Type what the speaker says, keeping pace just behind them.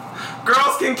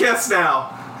Girls can kiss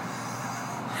now.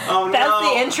 Oh, no. That's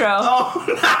the intro. Oh,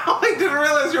 no. I didn't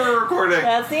realize you were recording.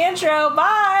 That's the intro.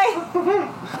 Bye.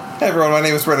 Hey, everyone. My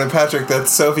name is Brendan Patrick. That's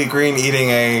Sophie Green eating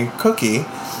a cookie.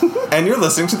 And you're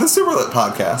listening to the Superlit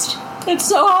Podcast. It's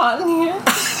so hot in here.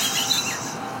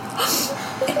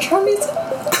 Intro music.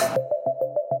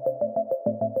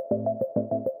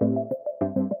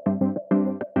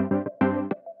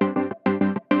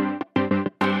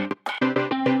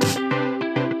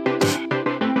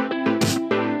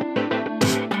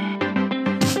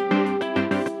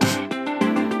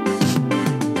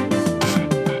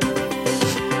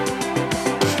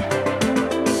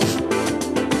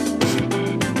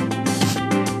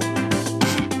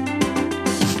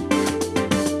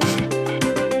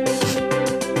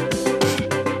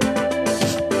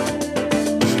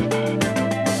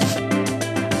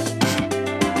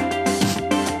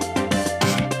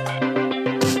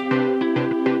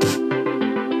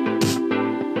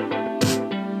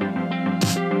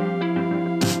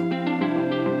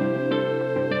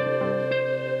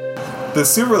 The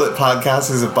Superlit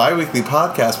Podcast is a bi-weekly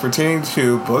podcast pertaining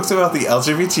to books about the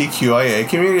LGBTQIA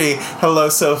community. Hello,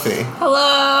 Sophie.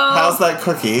 Hello. How's that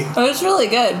cookie? Oh, it's really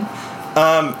good.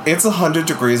 It's 100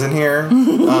 degrees in here.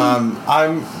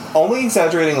 I'm only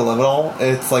exaggerating a little.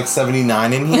 It's like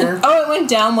 79 in here. Oh, it went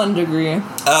down 1 degree.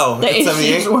 Oh, The it's AC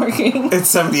 78? is working. It's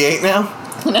 78 now?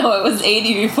 No, it was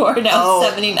 80 before. Now it's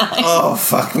 79. Oh,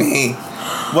 fuck me.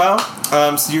 Well,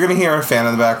 so you're going to hear a fan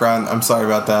in the background. I'm sorry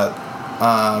about that.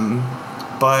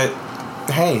 But,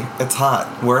 hey, it's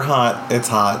hot. We're hot. It's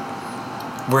hot.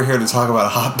 We're here to talk about a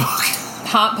hot book.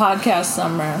 Hot podcast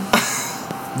summer.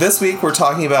 This week, we're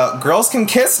talking about Girls Can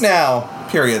Kiss Now,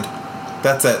 period.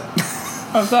 That's it.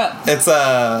 What's that? It's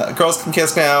Girls Can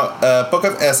Kiss Now, a book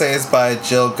of essays by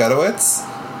Jill Gutowitz.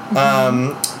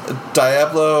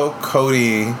 Diablo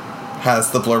Cody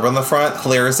has the blurb on the front,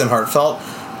 hilarious and heartfelt.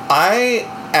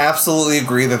 I absolutely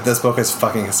agree that this book is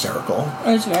fucking hysterical.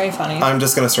 It's very funny. I'm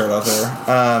just going to start out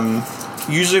there.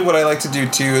 Usually what I like to do,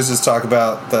 too, is just talk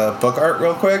about the book art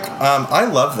real quick. I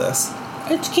love this.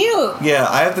 It's cute. Yeah,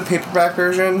 I have the paperback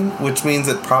version, which means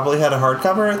it probably had a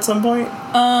hardcover at some point.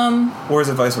 Or is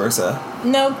it vice versa?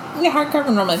 No, the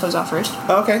hardcover normally goes off first.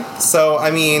 Okay, so,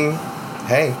 I mean,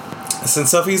 hey. Since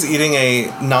Sophie's eating a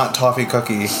not toffee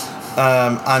cookie,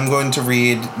 I'm going to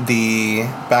read the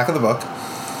back of the book.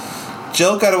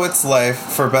 Jill Gutowitz's life,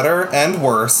 for better and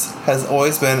worse, has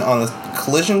always been on a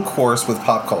collision course with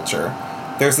pop culture.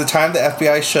 There's the time the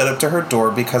FBI showed up to her door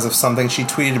because of something she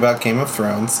tweeted about Game of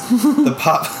Thrones.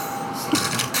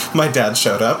 My dad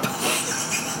showed up.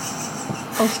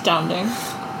 Astounding.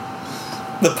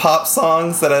 The pop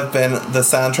songs that have been the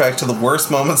soundtrack to the worst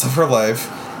moments of her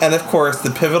life. And, of course,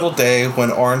 the pivotal day when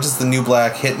Orange is the New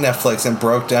Black hit Netflix and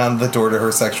broke down the door to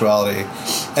her sexuality.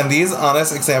 And these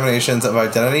honest examinations of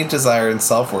identity, desire, and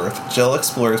self-worth, Jill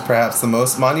explores perhaps the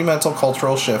most monumental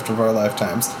cultural shift of our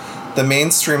lifetimes, the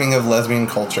mainstreaming of lesbian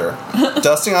culture.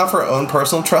 Dusting off her own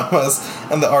personal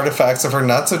traumas and the artifacts of her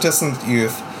not-so-distant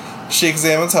youth, she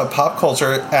examines how pop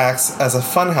culture acts as a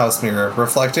funhouse mirror,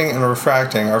 reflecting and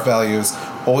refracting our values,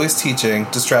 always teaching,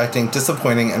 distracting,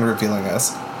 disappointing, and revealing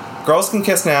us. Girls Can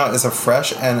Kiss Now is a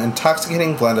fresh and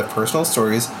intoxicating blend of personal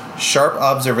stories, sharp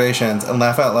observations, and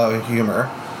laugh-out-loud humor.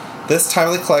 This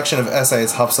timely collection of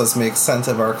essays helps us make sense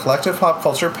of our collective pop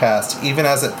culture past, even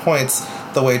as it points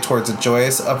the way towards a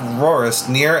joyous, uproarious,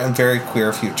 near and very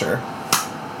queer future.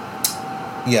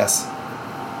 Yes.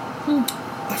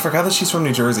 I forgot that she's from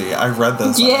New Jersey. I read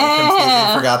this. Yeah!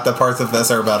 I forgot that parts of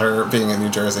this are about her being in New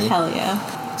Jersey. Hell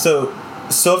yeah. So,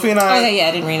 Sophie and I... Oh, yeah,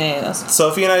 I didn't read any of this.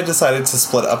 Sophie and I decided to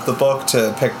split up the book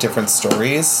to pick different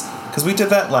stories. Because we did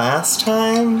that last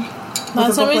time.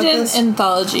 Last time we did an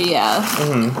anthology, yeah.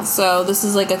 Mm-hmm. So this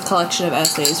is like a collection of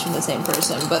essays from the same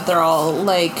person. But they're all,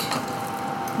 like,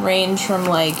 range from,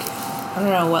 like, I don't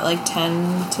know, what, like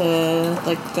 10 to,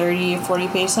 like, 30, 40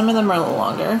 pages. Some of them are a little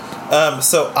longer.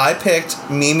 So I picked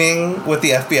Memeing with the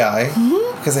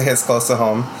FBI. Because it hits close to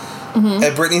home. And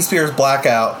Britney Spears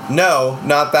Blackout. No,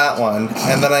 not that one.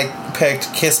 And then I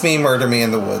picked Kiss Me, Murder Me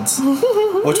in the Woods.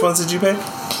 Which ones did you pick?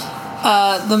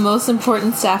 The most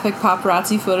important sapphic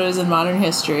paparazzi photos in modern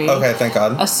history. Okay, thank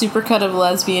God. A supercut of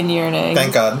lesbian yearning.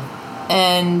 Thank God.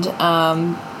 And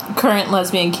current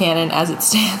lesbian canon as it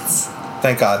stands.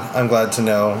 Thank God. I'm glad to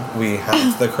know we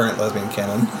have the current lesbian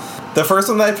canon. The first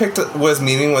one that I picked was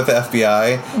Memeing with the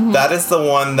FBI. That is the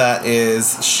one that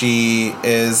is, she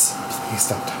is... Please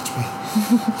don't touch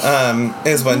me.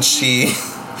 Is when she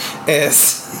is...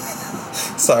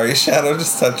 Sorry, Shadow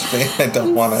just touched me. I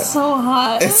don't want it. It's so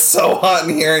hot. It's so hot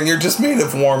in here, and you're just made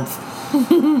of warmth.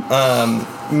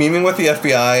 Memeing with the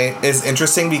FBI is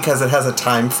interesting because it has a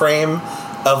time frame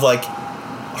of, like,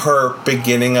 her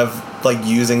beginning of, like,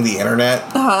 using the internet.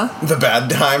 The bad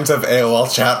times of AOL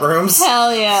chat rooms.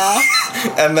 Hell yeah.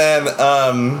 And then,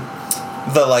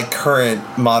 the, like,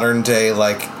 current modern day,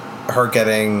 like, her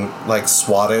getting, like,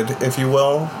 swatted, if you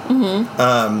will.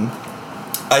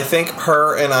 I think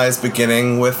her and I's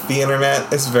beginning with the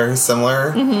internet is very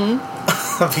similar.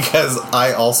 Because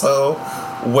I also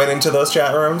went into those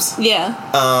chat rooms. Yeah.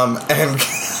 And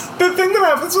the thing that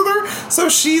happens with her, so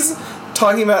she's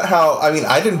talking about how, I mean,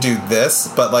 I didn't do this,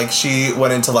 but, like, she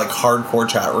went into, like, hardcore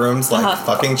chat rooms, like,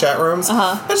 fucking chat rooms.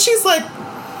 And she's, like,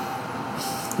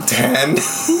 10.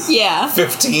 Yeah.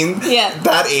 15. Yeah.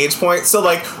 That age point. So,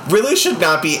 like, really should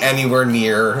not be anywhere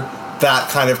near that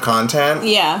kind of content.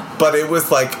 Yeah. But it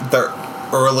was, like, the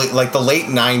late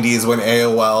 90s when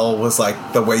AOL was,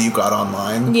 like, the way you got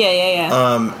online.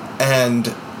 Yeah.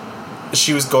 And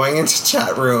she was going into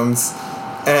chat rooms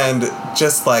and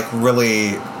just, like,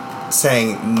 really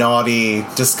saying naughty,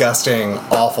 disgusting,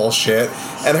 awful shit.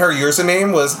 And her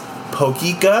username was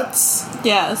Pokey Guts.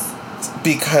 Yes.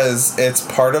 Because it's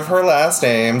part of her last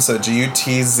name, so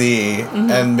Gutz,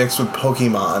 and mixed with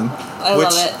Pokemon. I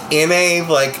love it. In a,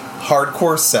 like,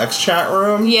 hardcore sex chat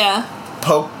room, yeah,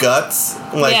 poke guts,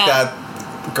 like that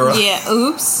girl. Yeah,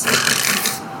 oops.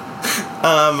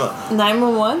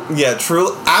 911? Yeah,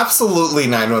 true, absolutely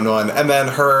 911. And then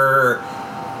her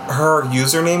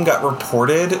username got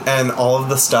reported, and all of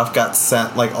the stuff got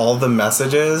sent, like, all of the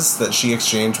messages that she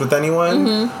exchanged with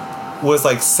anyone was,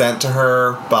 like, sent to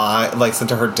her sent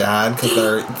to her dad, because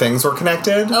their things were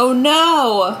connected. Oh,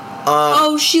 no!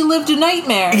 She lived a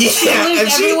nightmare. Yeah, she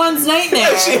lived everyone's nightmare.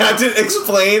 And she had to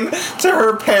explain to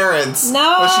her parents when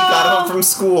she got home from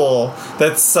school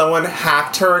that someone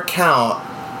hacked her account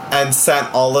and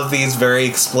sent all of these very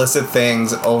explicit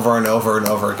things over and over and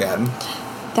over again.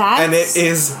 And it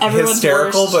is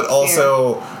hysterical, but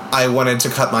also I wanted to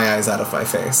cut my eyes out of my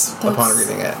face upon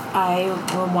reading it. I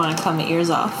would want to cut my ears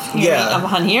off.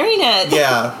 Upon hearing it.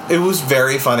 Yeah, it was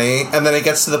very funny. And then it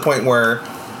gets to the point where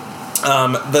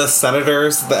the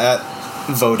senators that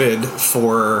voted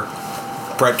for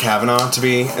Brett Kavanaugh to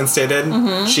be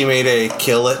instated, she made a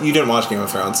kill it. You didn't watch Game of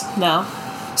Thrones. No.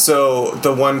 So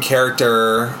the one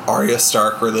character, Arya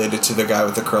Stark, related to the guy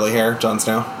with the curly hair, Jon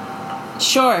Snow.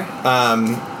 Sure.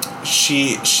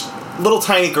 She little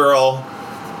tiny girl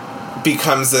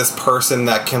becomes this person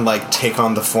that can, like, take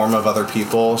on the form of other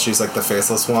people. She's, like, the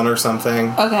faceless one or something.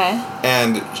 Okay.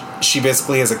 And she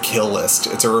basically has a kill list.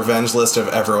 It's a revenge list of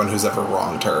everyone who's ever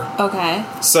wronged her. Okay.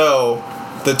 So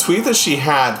the tweet that she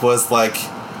had was, like,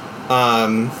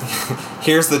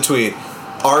 here's the tweet.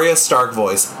 Arya Stark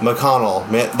voice, McConnell,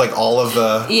 like, all of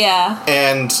the... Yeah.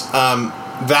 And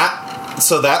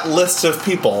that list of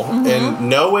people, in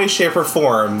no way, shape, or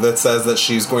form, that says that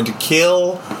she's going to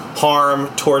kill, harm,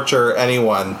 torture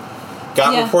anyone,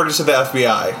 got reported to the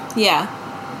FBI. Yeah.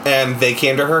 And they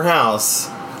came to her house,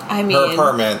 her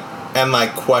apartment, and,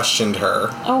 like, questioned her.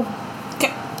 Oh.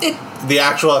 The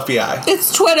actual FBI.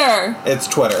 It's Twitter. It's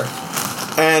Twitter.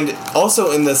 And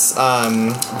also in this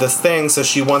thing, so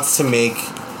she wants to make...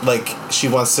 like, she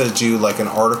wants to do, like, an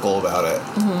article about it.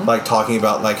 Like, talking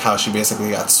about, like, how she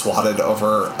basically got swatted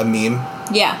over a meme.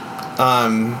 Yeah.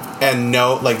 And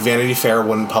no, like, Vanity Fair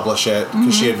wouldn't publish it,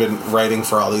 because she had been writing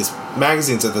for all these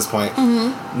magazines at this point.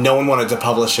 No one wanted to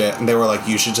publish it, and they were like,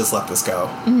 you should just let this go.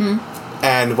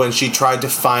 And when she tried to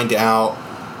find out,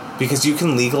 because you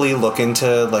can legally look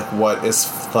into, like, what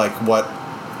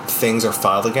things are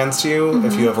filed against you,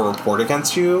 if you have a report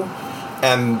against you.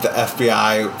 And the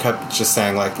FBI kept just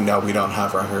saying, like, no, we don't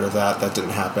have record of that. That didn't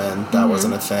happen. That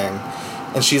wasn't a thing.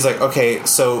 And she's like, okay,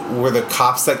 so were the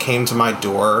cops that came to my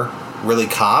door really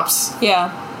cops?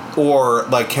 Yeah. Or,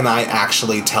 like, can I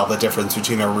actually tell the difference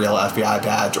between a real FBI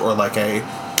badge or, like, a,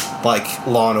 like,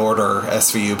 Law and Order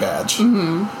SVU badge?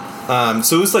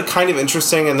 So it was, like, kind of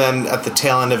interesting. And then at the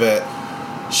tail end of it,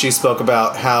 she spoke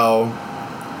about how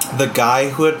the guy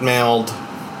who had mailed...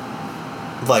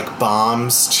 like,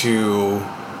 bombs to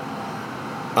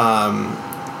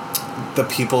the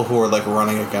people who were, like,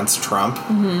 running against Trump.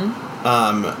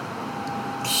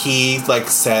 He, like,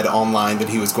 said online that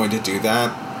he was going to do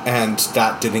that, and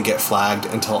that didn't get flagged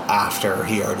until after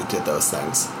he already did those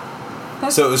things.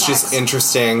 So it was just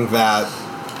interesting that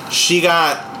she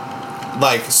got,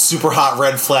 like, super hot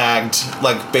red flagged,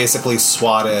 like, basically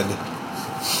swatted,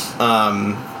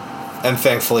 and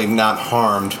thankfully not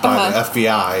harmed by the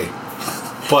FBI.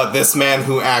 But this man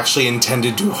who actually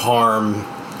intended to harm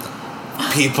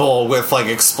people with, like,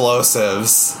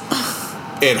 explosives,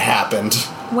 it happened.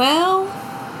 Well...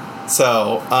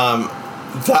 So,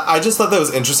 I just thought that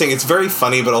was interesting. It's very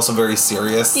funny, but also very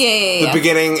serious. Yeah. The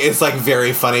beginning is, like,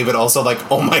 very funny, but also,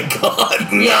 like, oh my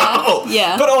god, no!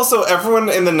 Yeah. But also, everyone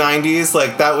in the 90s,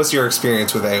 like, that was your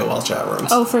experience with AOL chat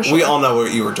rooms. Oh, for sure. We all know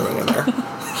what you were doing in there.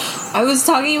 I was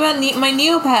talking about my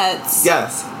Neopets.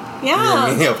 Yes. Yeah.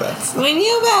 Your Neopets. My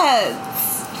Neopets.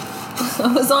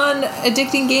 I was on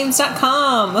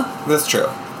addictinggames.com. That's true.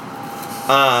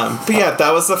 But yeah,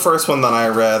 that was the first one that I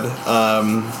read.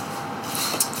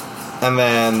 And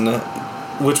then,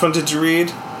 which one did you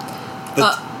read?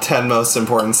 The 10 most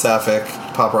important sapphic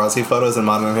paparazzi photos in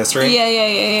modern history?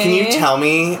 Yeah. Can you tell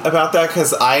me about that?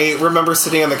 Because I remember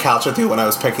sitting on the couch with you when I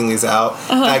was picking these out,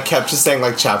 and I kept just saying,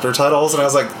 like, chapter titles, and I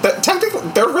was like, technically,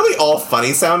 they're really all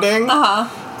funny sounding.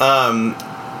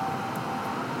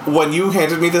 When you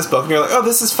handed me this book, and you're like, oh,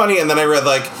 this is funny, and then I read,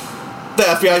 like, the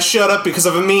FBI showed up because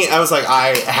of a me, I was like,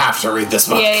 I have to read this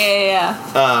book. Yeah.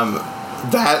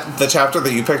 The chapter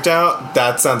that you picked out,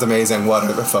 that sounds amazing. What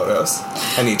are the photos?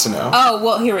 I need to know. Oh,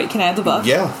 well, here, wait, can I have the book?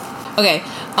 Yeah. Okay,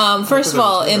 first of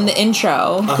all, in the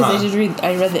intro, because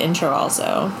I read the intro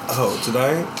also. Oh, did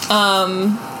I?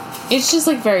 It's just,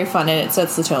 like, very fun, and it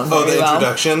sets the tone very well. Oh, the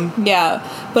introduction? Yeah,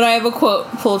 but I have a quote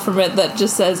pulled from it that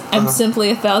just says, I'm simply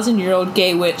a 1,000-year-old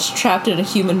gay witch trapped in a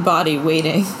human body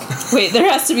waiting. Wait,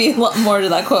 there has to be a lot more to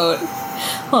that quote.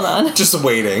 Hold on. Just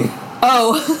waiting.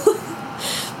 Oh.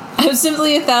 I'm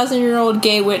simply a 1,000-year-old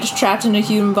gay witch trapped in a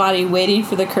human body waiting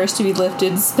for the curse to be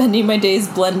lifted, spending my days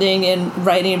blending and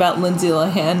writing about Lindsay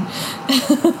Lohan.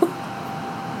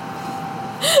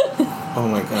 Oh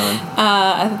my god.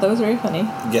 I thought that was very funny.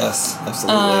 Yes,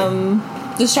 absolutely.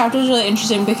 This chapter is really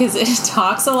interesting because it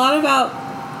talks a lot about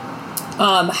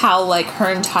how, like,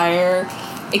 her entire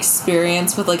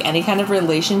experience with, like, any kind of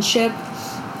relationship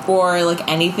or, like,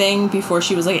 anything before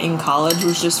she was, like, in college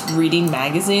was just reading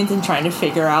magazines and trying to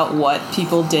figure out what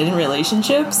people did in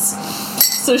relationships.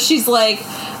 So she's like,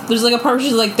 there's, like, a part where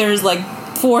she's like, there's, like,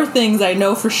 4 things I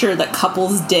know for sure that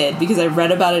couples did because I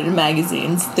read about it in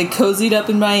magazines. They cozied up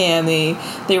in Miami.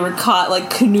 They were caught, like,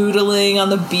 canoodling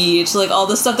on the beach. Like, all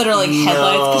the stuff that are, like,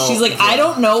 headlines. Because she's like, I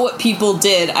don't know what people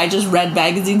did. I just read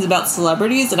magazines about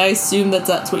celebrities, and I assume that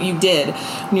that's what you did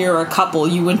when you were a couple.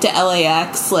 You went to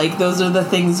LAX. Like, those are the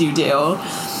things you do.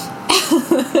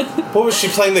 What was she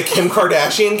playing, the Kim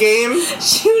Kardashian game?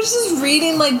 She was just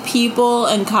reading, like, People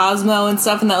and Cosmo and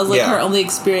stuff, and that was, like, her only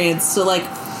experience. So, like,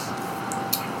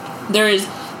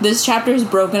 this chapter is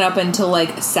broken up into,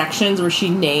 like, sections where she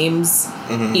names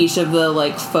each of the,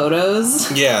 like,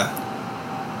 photos. Yeah.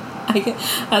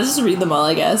 I'll just read them all,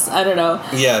 I guess. I don't know.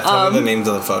 Yeah, tell me the names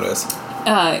of the photos.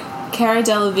 Cara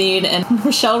Delevingne and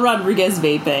Michelle Rodriguez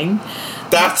vaping.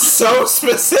 That's so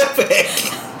specific!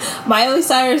 Miley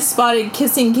Cyrus spotted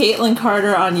kissing Caitlyn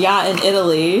Carter on yacht in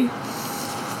Italy.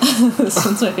 This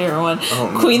one's my favorite one.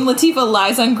 Oh, no. Queen Latifah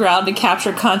lies on ground to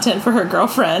capture content for her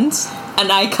girlfriend. An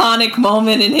iconic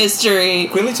moment in history.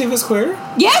 Queen Latifah's queer?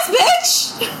 Yes,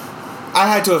 bitch! I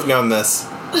had to have known this.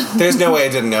 There's no way I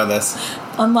didn't know this.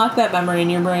 Unlock that memory in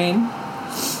your brain.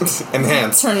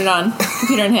 Enhance. Turn it on.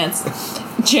 Computer enhance.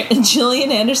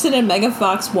 Gillian Anderson and Megan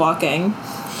Fox walking.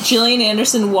 Gillian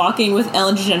Anderson walking with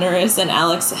Ellen DeGeneres and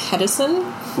Alex Hedison.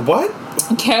 What?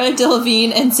 Cara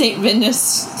Delevingne and St. Vincent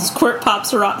squirt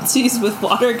paparazzis with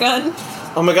water gun.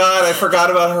 Oh my god, I forgot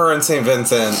about her and St.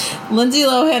 Vincent. Lindsay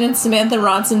Lohan and Samantha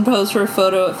Ronson posed for a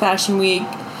photo at Fashion Week.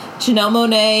 Janelle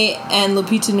Monáe and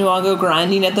Lupita Nyong'o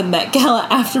grinding at the Met Gala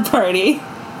after party.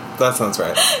 That sounds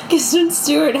right. Kristen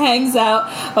Stewart hangs out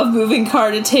of moving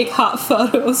car to take hot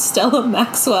photos. Stella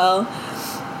Maxwell.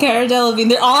 Cara Delevingne.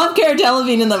 They all have Cara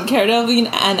Delevingne in them. Cara Delevingne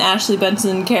and Ashley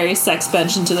Benson carry Sex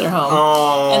Bench into their home.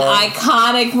 Oh. An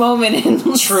iconic moment in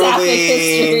sapphic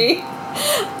history.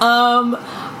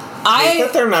 I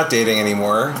bet they're not dating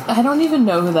anymore. I don't even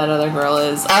know who that other girl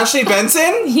is. Ashley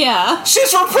Benson? Yeah.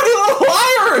 She's from Pretty Little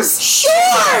Liars!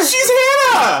 Sure! She's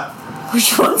Hannah!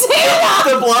 Which one's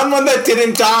Hannah? The blonde one that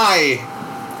didn't die.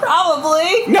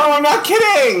 Probably. No, I'm not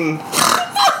kidding.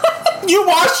 You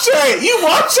watched it. You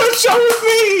watched that show with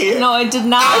me. No, I did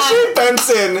not. Ashley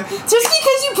Benson. Just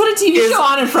because you put a TV show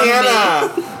on in front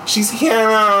of me. She's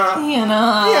Hannah.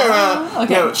 Hannah.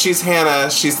 Okay. No, she's Hannah.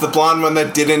 She's the blonde one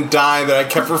that didn't die that I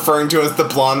kept referring to as the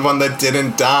blonde one that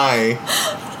didn't die.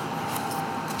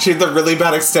 She had the really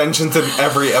bad extensions in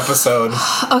every episode.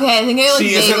 Okay, I think I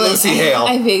She isn't Lucy Hale.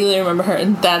 I vaguely remember her,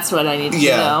 and that's what I need to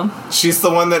know. She's the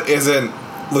one that isn't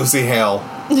Lucy Hale.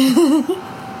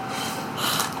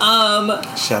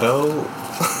 Shadow.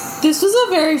 This was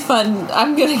a very fun.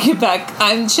 I'm gonna get back.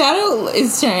 Shadow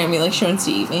is staring at me like she wants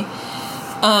to eat me.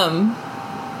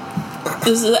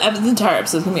 This entire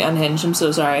episode's gonna be unhinged. I'm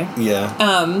so sorry. Yeah.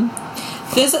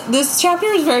 This chapter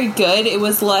was very good. It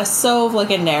was less so of like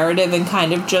a narrative and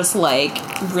kind of just like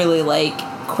really like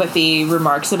quippy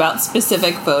remarks about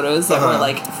specific photos that were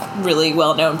like really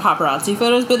well-known paparazzi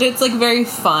photos, but it's like very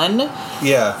fun.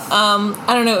 Yeah.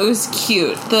 I don't know, it was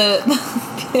cute. The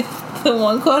the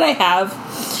one quote I have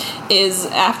is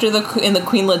after in the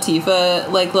Queen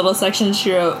Latifah like little section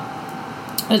she wrote,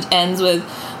 it ends with,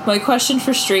 "My question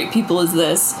for straight people is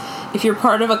this: if you're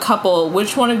part of a couple,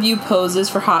 which one of you poses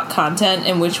for hot content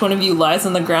and which one of you lies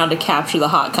on the ground to capture the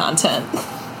hot content?"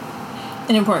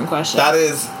 An important question. That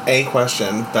is a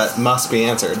question that must be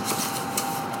answered.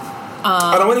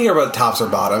 I don't want to hear about tops or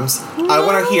bottoms. No. I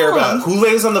want to hear about who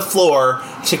lays on the floor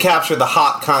to capture the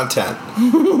hot content.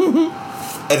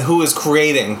 And who is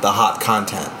creating the hot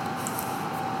content.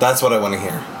 That's what I want to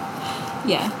hear.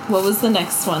 Yeah. What was the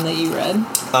next one that you read?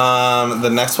 The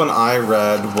next one I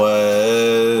read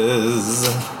was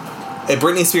a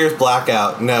Britney Spears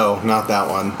Blackout. No, not that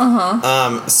one.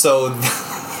 So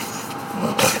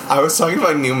I was talking to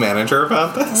my new manager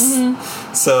about this.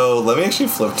 So let me actually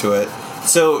flip to it.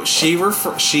 So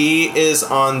she is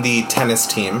on the tennis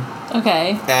team.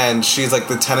 Okay. And she's like,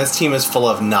 the tennis team is full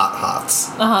of not hots.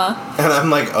 And I'm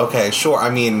like, okay, sure. I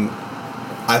mean,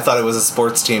 I thought it was a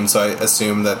sports team, so I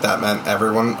assumed that meant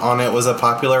everyone on it was a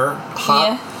popular hot.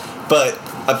 Yeah. But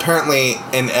apparently,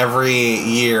 in every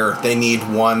year, they need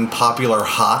one popular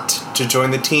hot to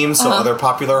join the team, so other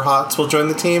popular hots will join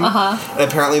the team. And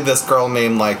apparently, this girl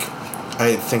named, like,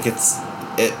 I think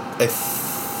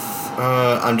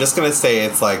I'm just gonna say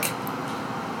it's like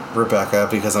Rebecca,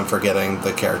 because I'm forgetting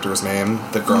the character's name.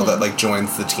 The girl that like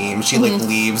joins the team. She like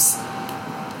leaves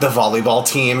the volleyball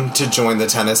team to join the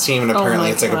tennis team, and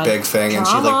apparently it's like a big thing, and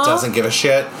she like doesn't give a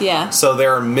shit. Yeah. So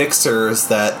there are mixers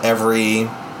that every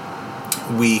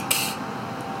week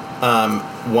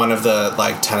one of the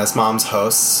like tennis moms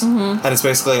hosts, and it's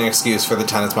basically an excuse for the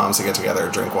tennis moms to get together,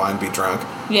 drink wine, be drunk.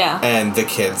 Yeah. And the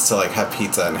kids to like have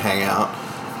pizza and hang out.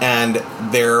 And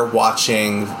they're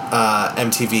watching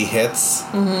MTV Hits.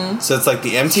 So it's like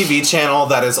the MTV channel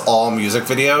that is all music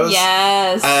videos.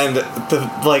 Yes. And the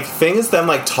like thing is them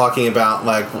like talking about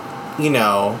like, you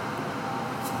know,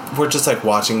 we're just like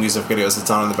watching music videos.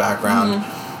 It's on in the background.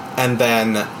 And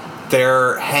then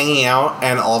they're hanging out,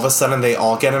 and all of a sudden they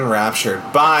all get enraptured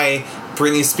by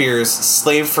Britney Spears'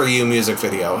 Slave for You music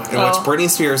video, in which Britney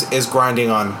Spears is grinding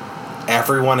on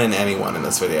everyone and anyone in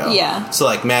this video. Yeah. So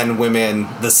like men, women,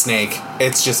 the snake.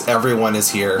 It's just everyone is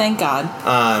here. Thank God.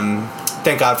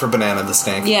 Thank God for Banana the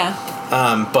snake. Yeah.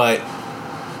 But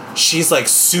she's like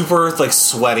super like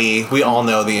sweaty. We all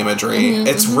know the imagery.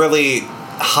 It's really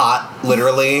hot,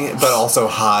 literally, but also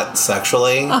hot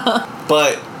sexually.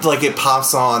 But like it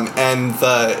pops on, and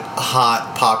the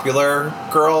hot popular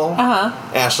girl,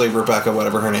 Ashley Rebecca,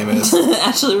 whatever her name is,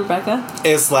 Ashley Rebecca,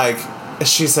 is like,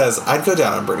 she says, "I'd go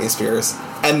down on Britney Spears,"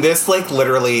 and this like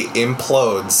literally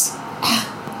implodes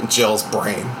Jill's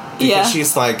brain, because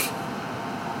she's like,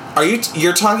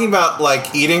 you're talking about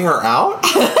like eating her out?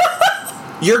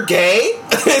 You're gay?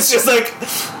 It's just like,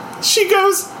 she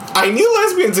goes, "I knew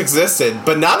lesbians existed,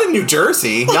 but not in New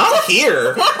Jersey, not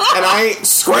here." And I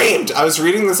screamed. I was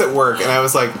reading this at work, and I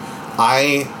was like,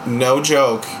 no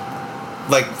joke,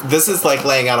 like this is like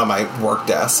laying out on my work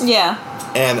desk. Yeah.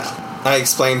 And I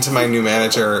explained to my new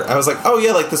manager, I was like, "Oh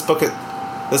yeah, like this book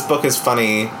is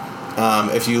funny.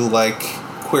 If you like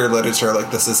queer literature, like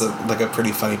this is a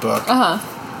pretty funny book."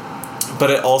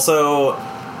 But it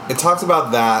talks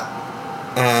about that,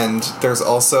 and there's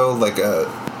also like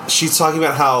she's talking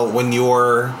about how when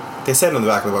they said in the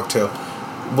back of the book too,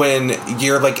 when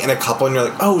you're like in a couple and you're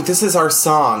like, "Oh, this is our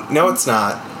song." No, it's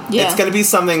not. Yeah. It's gonna be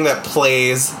something that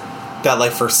plays that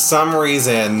like for some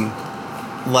reason,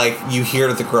 like you hear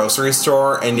it at the grocery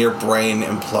store and your brain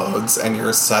implodes and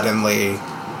you're suddenly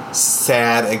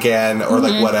sad again, or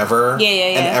like whatever.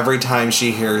 Yeah. And every time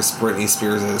she hears Britney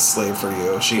Spears' "Slave for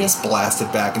You," she gets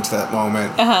blasted back into that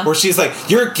moment where she's like,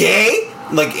 "You're gay?"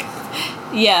 Like,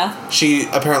 yeah. She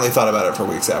apparently thought about it for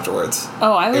weeks afterwards.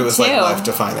 Oh, I would too. It was like life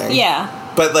defining. Yeah.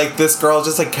 But like this girl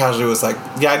just like casually was like,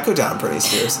 "Yeah, I'd go down on Britney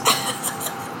Spears."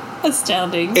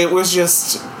 Astounding. It was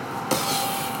just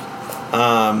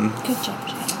good job,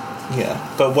 Jay. Yeah.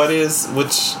 But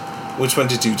which one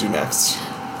did you do next?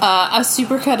 A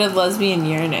supercut of Lesbian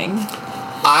Yearning.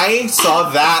 I saw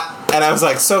that and I was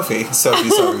like, Sophie,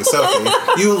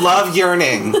 you love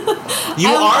yearning. You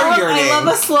are yearning. I love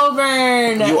a slow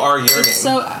burn. You are yearning.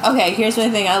 So, okay, here's my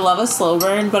thing. I love a slow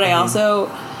burn, but I also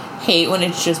hate when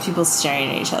it's just people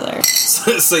staring at each other.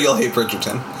 So you'll hate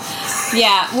Bridgerton.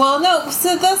 Yeah, well, no,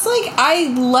 so that's like, I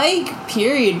like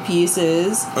period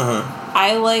pieces.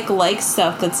 I like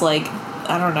stuff that's like,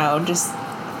 I don't know, just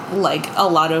like a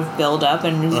lot of build up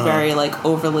and is very like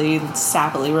overly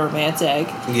sappily romantic.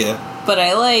 Yeah. But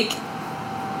I like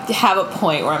have a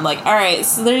point where I'm like, all right,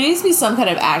 so there needs to be some kind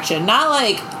of action, not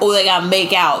like, oh, they gotta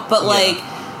make out, but like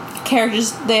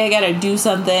characters, they gotta do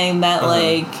something that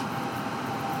like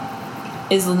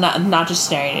is not just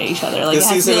staring at each other. Like, this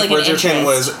season of Bridgerton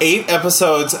was 8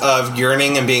 episodes of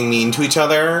yearning and being mean to each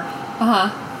other.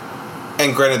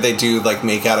 And granted, they do like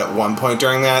make out at one point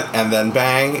during that, and then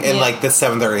bang in like the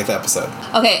 7th or 8th episode.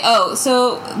 Okay. Oh,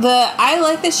 so I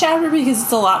like this chapter because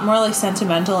it's a lot more like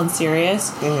sentimental and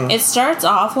serious. It starts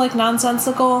off like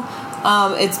nonsensical.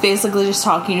 It's basically just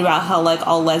talking about how like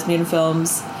all lesbian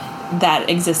films that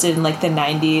existed in like the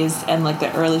 90s and like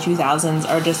the early 2000s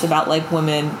are just about like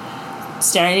women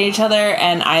staring at each other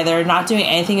and either not doing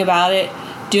anything about it,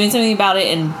 doing something about it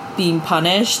and being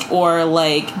punished, or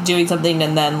like doing something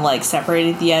and then like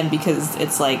separating at the end because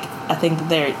it's like a thing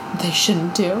that they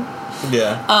shouldn't do.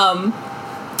 Yeah.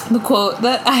 The quote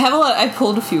that I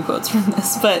pulled a few quotes from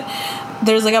this, but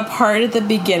there's like a part at the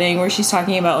beginning where she's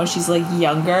talking about when she's like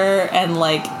younger and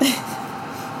like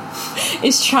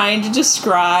is trying to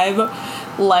describe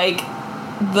like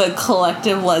the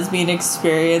collective lesbian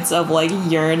experience of like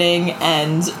yearning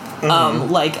and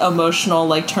like emotional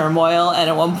like turmoil, and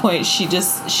at one point she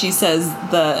says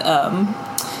the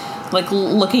like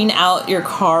looking out your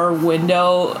car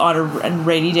window on a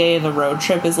rainy day in the road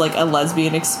trip is like a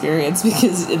lesbian experience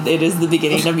because it is the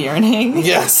beginning of yearning.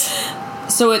 Yes.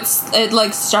 So it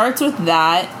like starts with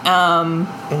that.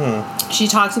 She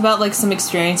talks about like some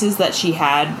experiences that she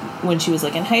had when she was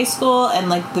like in high school and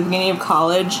like the beginning of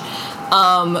college,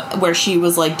 where she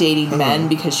was like dating men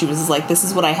because she was like, this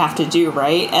is what I have to do,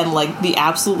 right? And like the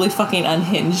absolutely fucking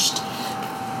unhinged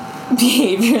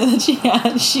behavior that she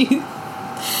had.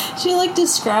 She like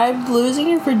described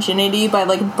losing her virginity by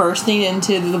like bursting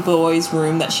into the boy's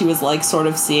room that she was like sort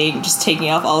of seeing, just taking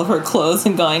off all of her clothes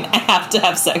and going, I have to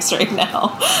have sex right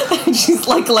now. And she's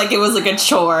like it was like a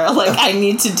chore, like I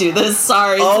need to do this,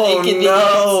 sorry. Oh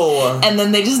no. And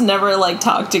then they just never like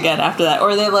talked again after that,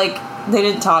 or they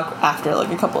didn't talk after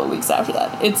like a couple of weeks after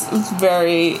that. It's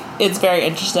very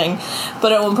interesting.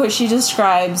 But at one point she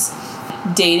describes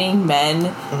dating men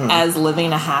as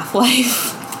living a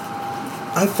half-life.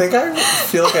 I think I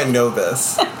feel like I know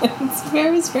this.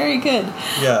 It's very good.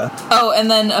 Yeah. Oh, and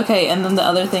then the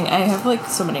other thing, I have like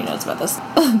so many notes about this.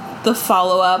 The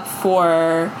follow-up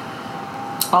for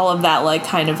all of that like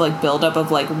kind of like build-up of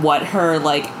like what her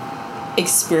like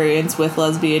experience with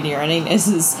lesbian yearning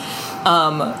is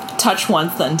touch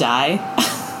once then die.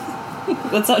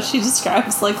 That's how she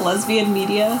describes like lesbian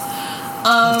media.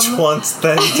 Touch once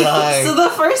then die. So the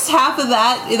first half of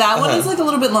that one is like a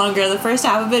little bit longer. The first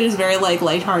half of it is very like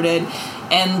lighthearted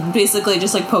and basically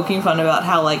just like poking fun about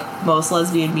how like most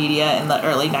lesbian media in the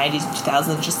early 90s and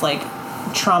 2000s just like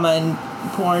trauma and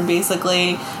porn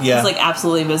basically is like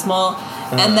absolutely abysmal.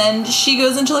 And then she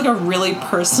goes into like a really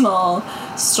personal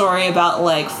story about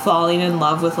like falling in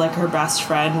love with like her best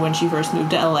friend when she first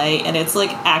moved to LA, and it's like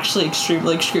actually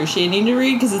extremely excruciating to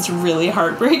read because it's really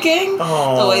heartbreaking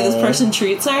the way this person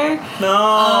treats her.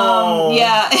 No.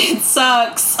 Yeah, it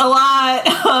sucks a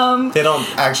lot. They don't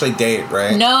actually date,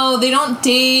 right? No, they don't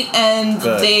date, and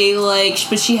they like,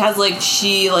 but she has like,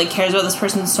 she like cares about this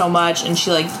person so much, and she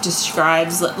like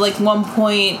describes like one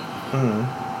point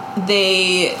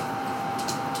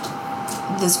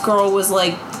this girl was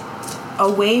like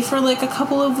away for like a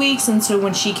couple of weeks, and so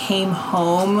when she came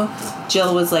home,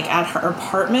 Jill was like at her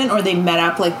apartment, or they met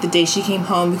up like the day she came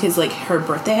home because like her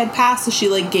birthday had passed, so she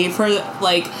like gave her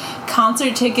like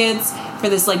concert tickets for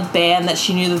this like band that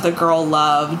she knew that the girl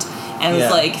loved, and was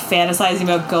like fantasizing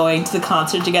about going to the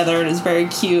concert together, and it was very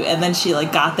cute. And then she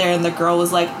like got there and the girl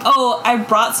was like, oh, I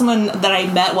brought someone that I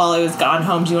met while I was gone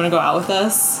home, do you want to go out with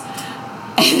us?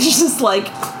 And it's just like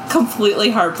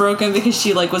completely heartbroken because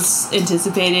she like was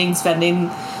anticipating spending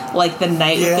like the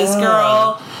night with this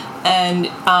girl, and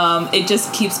it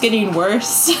just keeps getting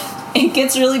worse. It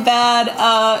gets really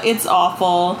bad. It's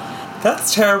awful.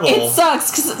 That's terrible. It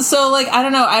sucks. So like, I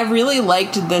don't know, I really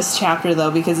liked this chapter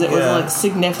though because it was like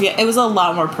significant. It was a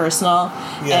lot more personal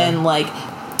and like,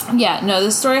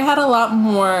 this story had a lot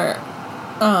more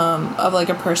of like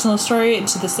a personal story in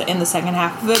the second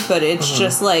half of it, but it's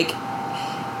just like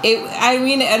I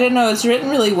mean, I don't know, it's written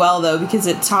really well though because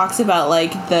it talks about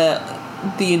like the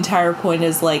entire point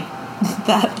is like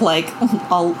that like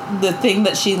all the thing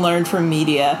that she learned from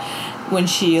media when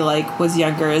she, like, was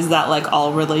younger is that, like,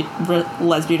 all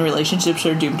lesbian relationships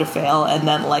are doomed to fail. And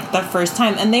then, like, the first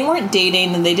time... And they weren't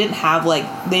dating, and they didn't have, like...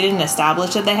 They didn't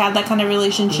establish that they had that kind of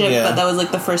relationship. Yeah. But that was,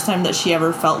 like, the first time that she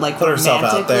ever felt, like,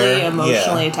 romantically,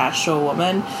 emotionally attached to a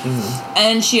woman. Mm-hmm.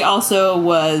 And she also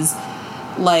was,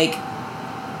 like...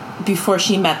 Before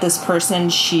she met this person,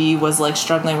 she was, like,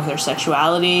 struggling with her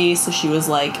sexuality. So she was,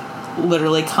 like...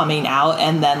 literally coming out,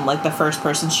 and then, like, the first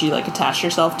person she, like, attached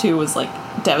herself to was, like,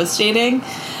 devastating.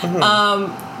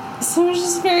 Mm-hmm. So it was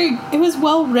just it was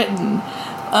well written.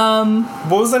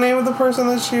 What was the name of the person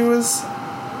that she was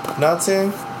not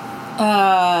seeing?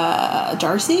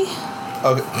 Darcy?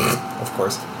 Okay, of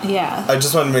course. Yeah. I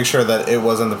just wanted to make sure that it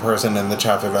wasn't the person in the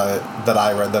chapter that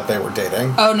I read that they were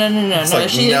dating. Oh, no. Like,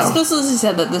 she explicitly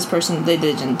said that this person they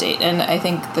didn't date, and I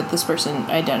think that this person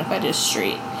identified as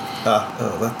straight.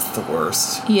 Oh, that's the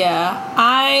worst. Yeah,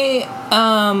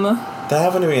 that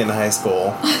happened to me in high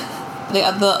school. The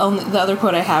other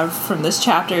quote I have from this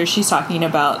chapter, she's talking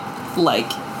about,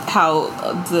 like, how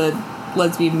the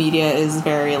lesbian media is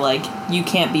very, like, you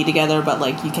can't be together, but,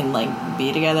 like, you can, like,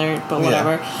 be together, but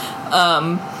whatever.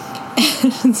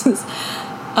 It says,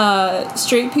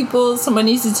 straight people, someone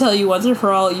needs to tell you once and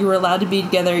for all, you were allowed to be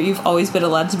together, you've always been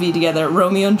allowed to be together.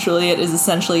 Romeo and Juliet is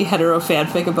essentially hetero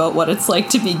fanfic about what it's like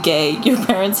to be gay. Your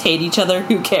parents hate each other,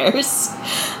 who cares?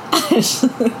 It's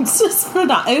just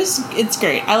it's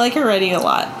great. I like her writing a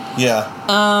lot. Yeah.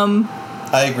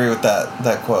 I agree with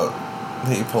that quote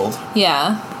that you pulled.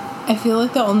 Yeah. I feel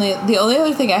like the only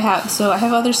other thing I have, so I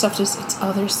have other stuff I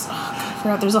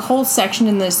forgot, there's a whole section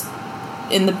in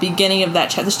the beginning of that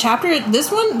chapter.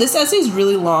 This essay is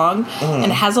really long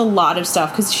and has a lot of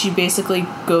stuff because she basically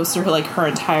goes through her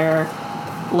entire,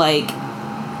 like...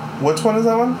 Which one is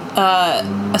that one?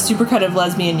 A supercut of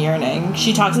lesbian yearning.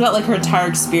 She talks about, like, her entire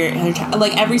experience,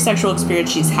 like, every sexual experience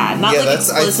she's had. Not, like,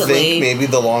 that's, explicitly. I think, maybe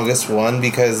the longest one,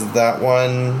 because that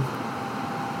one...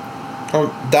 Oh,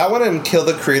 that one and Kill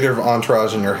the Creator of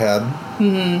Entourage in Your Head.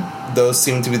 Mm-hmm. Those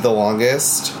seem to be the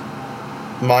longest.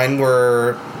 Mine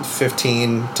were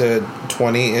 15 to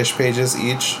 20-ish pages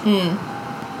each.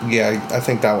 Yeah, I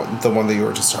think that one, the one that you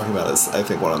were just talking about, is, I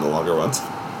think, one of the longer ones.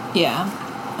 Yeah.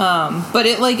 But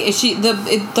it, like, I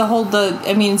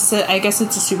guess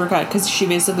it's a supercut because she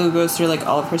basically goes through, like,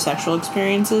 all of her sexual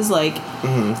experiences, like,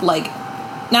 like,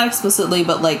 not explicitly,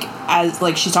 but, like, as,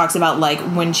 like, she talks about, like,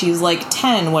 when she's, like,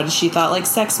 10, what she thought, like,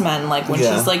 sex meant, like, when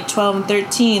she's, like, 12 and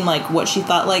 13, like, what she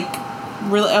thought, like,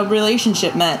 a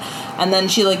relationship meant. And then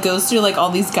she, like, goes through, like,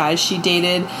 all these guys she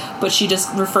dated, but she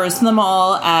just refers to them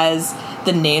all as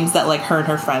the names that, like, her and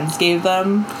her friends gave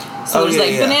them. So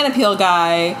there's, Banana Peel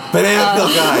Guy.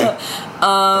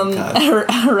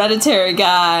 Hereditary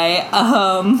Guy.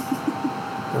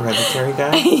 Hereditary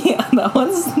Guy? Yeah, that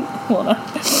one's... Hold on.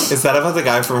 Is that about the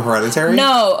guy from Hereditary?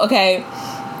 No, okay.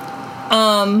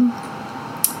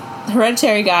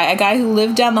 Hereditary Guy, a guy who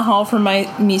lived down the hall from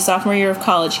me sophomore year of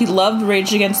college. He loved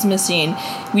Rage Against the Machine.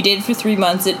 We dated for 3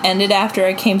 months. It ended after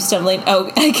I came stumbling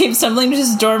to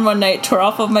his dorm one night, tore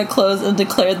off all my clothes, and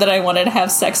declared that I wanted to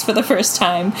have sex for the first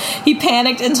time. He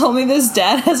panicked and told me this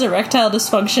dad has erectile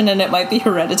dysfunction and it might be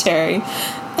hereditary.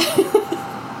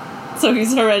 So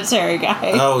he's a Hereditary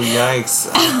Guy. Oh, yikes.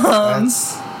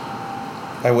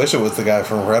 I wish it was the guy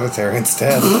from Hereditary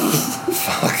instead.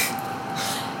 Fuck.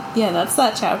 Yeah, that's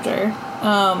that chapter.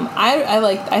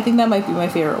 I think that might be my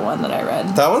favorite one that I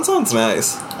read. That one sounds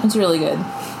nice. It's really good.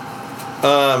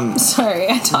 Sorry,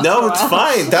 I talked. No, it's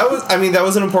fine. That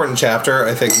was an important chapter.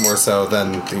 I think more so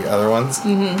than the other ones.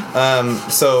 Mm-hmm.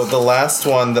 So the last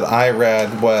one that I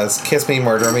read was "Kiss Me,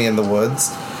 Murder Me in the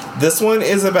Woods." This one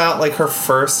is about, like, her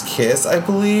first kiss, I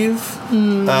believe.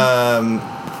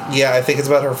 Yeah, I think it's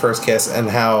about her first kiss and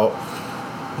how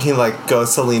he, like,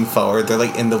 goes to lean forward. They're,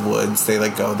 like, in the woods. They,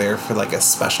 like, go there for, like, a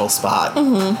special spot.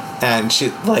 Mm-hmm. And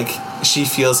she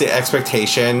feels the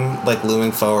expectation, like,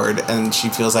 looming forward. And she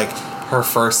feels like her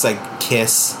first, like,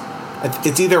 kiss,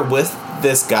 it's either with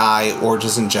this guy or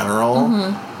just in general,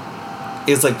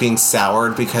 is, like, being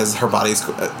soured because her body's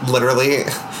literally,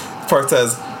 part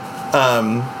says,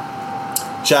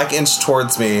 Jack inched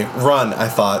towards me. Run, I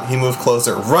thought. He moved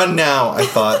closer. Run now, I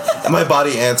thought. And my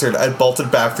body answered. I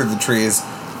bolted back through the trees,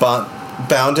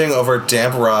 bounding over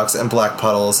damp rocks and black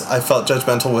puddles. I felt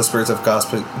judgmental whispers of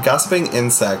gossiping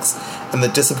insects and the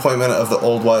disappointment of the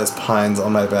old wise pines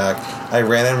on my back. I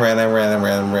ran and ran and ran and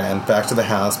ran and ran. Back to the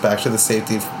house, back to the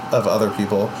safety of other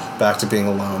people, back to being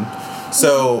alone.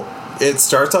 So it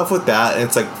starts off with that, and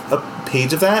it's like a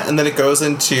page of that, and then it goes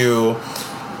into...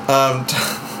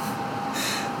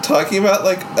 talking about,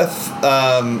 like, a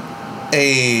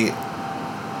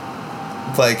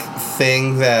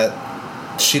thing that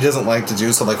she doesn't like to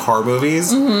do, so like horror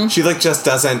movies. Mm-hmm. She like just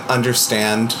doesn't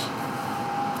understand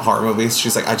horror movies.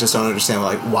 She's like, I just don't understand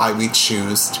like why we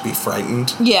choose to be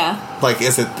frightened. Yeah. Like,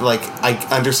 is it like I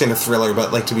understand a thriller,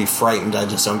 but like to be frightened, I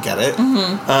just don't get it.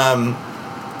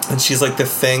 Mm-hmm. And she's like the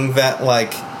thing that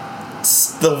like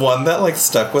the one that like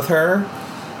stuck with her.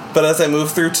 But as I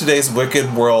move through today's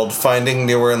wicked world, finding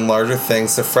newer and larger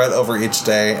things to fret over each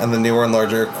day, and the newer and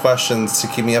larger questions to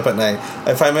keep me up at night,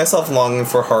 I find myself longing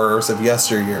for horrors of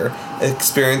yesteryear,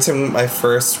 experiencing my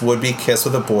first would-be kiss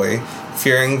with a boy,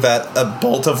 fearing that a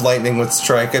bolt of lightning would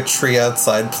strike a tree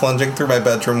outside, plunging through my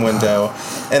bedroom window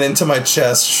and into my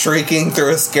chest, shrieking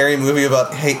through a scary movie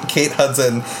about Kate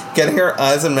Hudson getting her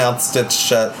eyes and mouth stitched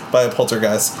shut by a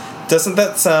poltergeist. Doesn't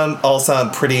that all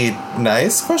sound pretty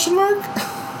nice? Question mark.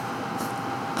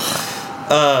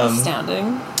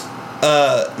 Astounding.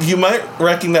 You might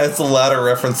recognize the latter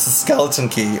reference to Skeleton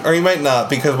Key, or you might not,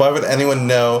 because why would anyone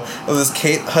know of this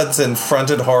Kate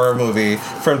Hudson-fronted horror movie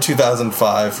from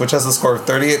 2005, which has a score of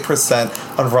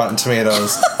 38% on Rotten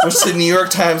Tomatoes, which the New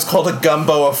York Times called a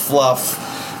gumbo of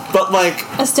fluff. But, like...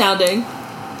 Astounding.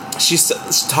 She's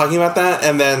talking about that,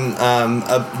 and then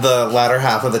the latter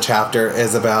half of the chapter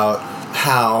is about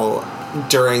how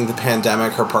during the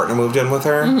pandemic her partner moved in with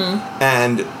her, mm-hmm.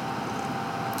 and...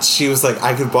 she was like,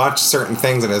 I could watch certain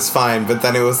things and it's fine, but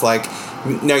then it was like,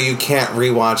 no, you can't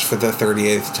rewatch for the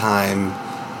 38th time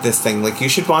this thing. Like, you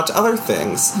should watch other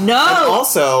things. No! And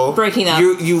also, breaking up.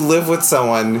 You live with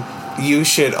someone, you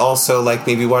should also, like,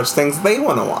 maybe watch things they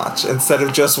want to watch, instead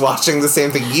of just watching the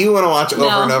same thing you want to watch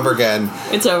over and over again.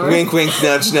 It's over. Wink, wink,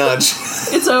 nudge, nudge.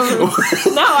 It's over.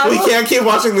 No, we can't keep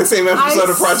watching the same episode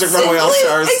of Project Runway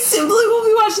All-Stars. I simply will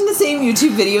be watching the same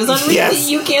YouTube videos on repeat. Yes.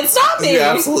 You can't stop me. You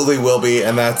absolutely will be,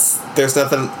 and there's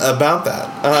nothing about that.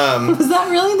 Was that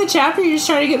really in the chapter? You're just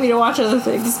trying to get me to watch other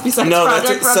things besides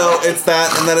Project Runway? So it's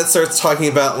that, and then it starts talking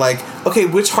about, like, okay,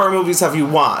 which horror movies have you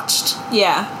watched?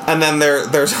 Yeah. And then they're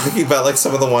talking about, like,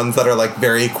 some of the ones that are, like,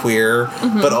 very queer,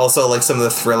 mm-hmm. but also, like, some of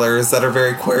the thrillers that are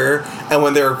very queer. And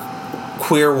when they're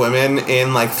queer women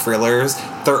in, like, thrillers,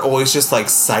 they're always just, like,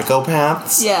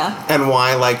 psychopaths. Yeah. And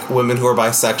why, like, women who are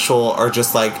bisexual are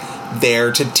just, like,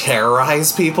 there to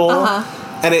terrorize people. Uh-huh.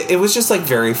 And it was just, like,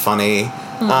 very funny.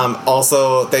 Mm.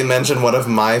 Also, they mentioned one of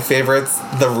my favorites,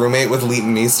 The Roommate with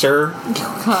Leighton Meester.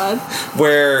 Oh, God.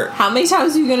 Where... how many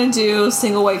times are you going to do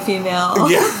single white female?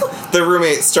 Yeah. The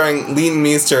Roommate, starring Leighton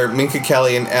Meester, Minka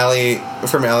Kelly, and Allie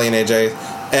from Allie and AJ.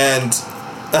 And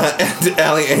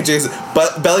Allie and AJ's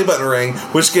belly button ring,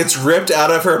 which gets ripped out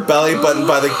of her belly button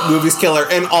by the movie's killer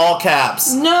in all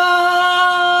caps. No!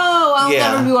 I'll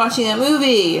never be watching that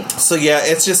movie. So, yeah,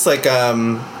 it's just, like,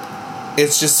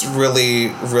 it's just really,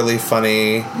 really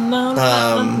funny. No.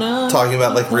 Talking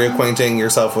about, like, reacquainting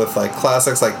yourself with, like,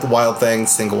 classics like The Wild Thing,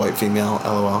 Single White Female,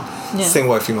 LOL. Yeah. Single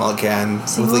White Female again,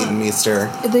 with Leighton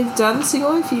Meester. They've done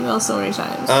Single White Female so many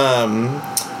times.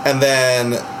 And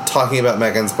then talking about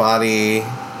Megan's Body...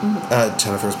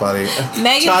 Jennifer's Body.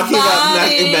 Megan's talking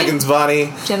Body. about Megan's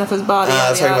Body. Jennifer's Body.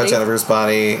 Talking about Jennifer's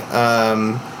Body.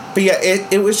 But yeah,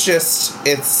 it was just...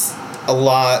 it's a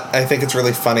lot. I think it's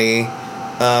really funny.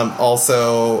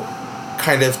 Also,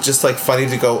 kind of just, like, funny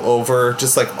to go over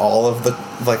just, like, all of the,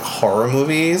 like, horror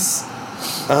movies.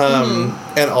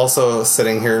 And also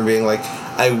sitting here and being like,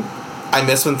 I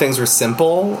miss when things were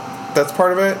simple. That's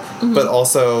part of it. Mm-hmm. But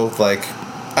also, like,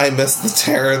 I miss the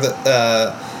terror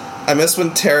that... I miss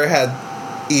when terror had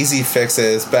easy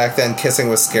fixes. Back then, kissing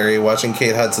was scary. Watching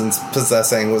Kate Hudson's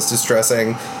possessing was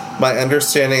distressing. My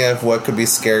understanding of what could be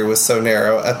scary was so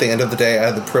narrow. At the end of the day, I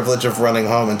had the privilege of running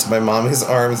home into my mommy's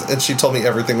arms, and she told me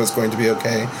everything was going to be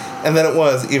okay. And then it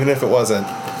was, even if it wasn't.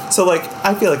 So, like,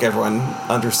 I feel like everyone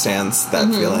understands that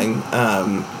mm-hmm. feeling.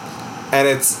 And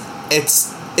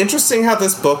it's interesting how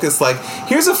this book is like,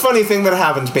 here's a funny thing that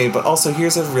happened to me, but also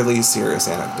here's a really serious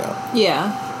anecdote.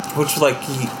 Yeah. Which, like,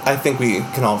 I think we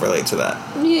can all relate to that.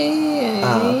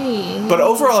 Yeah. But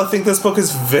overall, I think this book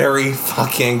is very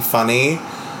fucking funny.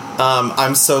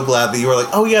 I'm so glad that you were like,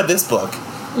 oh yeah, this book.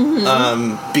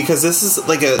 Mm-hmm. Because this is,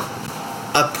 like, a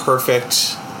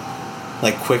perfect,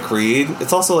 like, quick read.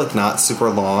 It's also, like, not super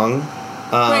long.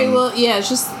 Right, well, yeah, it's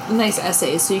just nice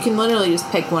essays, so you can literally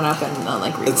just pick one up and,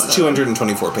 like, read it's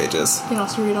 224 pages. You can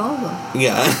also read all of them.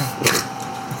 Yeah.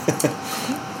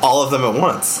 All of them at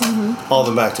once. Mm-hmm. All of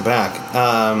them back to back.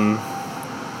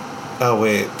 Oh,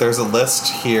 wait. There's a list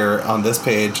here on this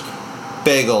page.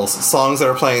 Bagels. Songs that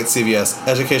are playing at CVS.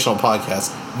 Educational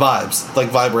podcasts. Vibes. Like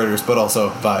vibrators, but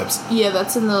also vibes. Yeah,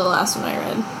 that's in the last one I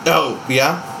read. Oh,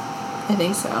 yeah? I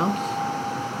think so.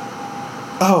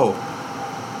 Oh.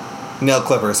 Nail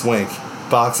clippers. Wink.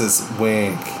 Boxes.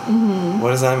 Wink. Mm-hmm. What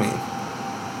does that mean?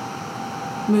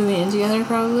 Moving in together,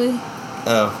 probably.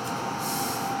 Oh.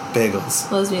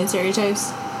 Bagels. Lesbian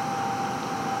stereotypes.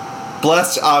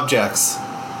 Blessed objects.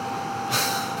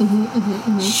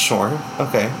 Sure.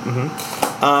 Okay.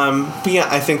 But yeah,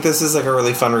 I think this is like a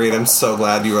really fun read. I'm so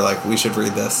glad you were like, we should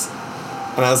read this.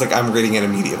 And I was like, I'm reading it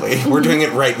immediately. We're doing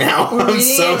it right now. I'm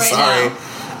so sorry. Now.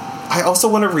 I also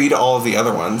want to read all of the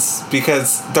other ones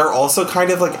because they're also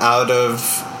kind of like out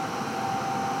of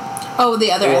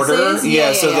the other order. Essays?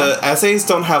 Yeah, the essays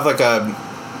don't have like a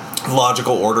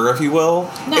logical order, if you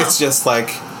will. No. It's just like,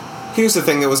 here's the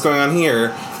thing that was going on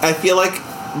here. I feel like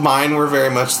mine were very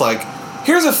much like,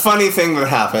 here's a funny thing that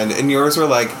happened, and yours were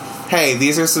like, hey,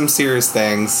 these are some serious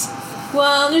things.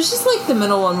 Well, there's just like the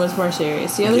middle one was more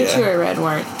serious. The other two I read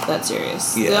weren't that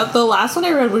serious. Yeah. The last one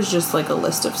I read was just like a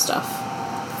list of stuff.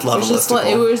 Love it was just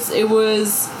it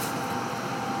was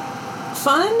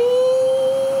funny.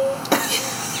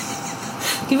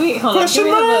 Hold on. Question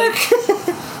mark.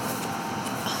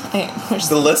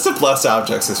 The list of blessed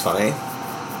objects is funny.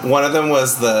 One of them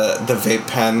was the vape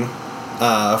pen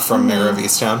from Mayor of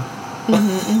Easttown.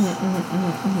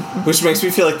 Which makes me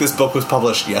feel like this book was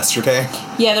published yesterday.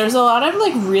 Yeah, there's a lot of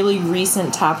like really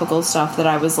recent topical stuff that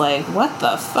I was like, what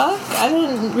the fuck? I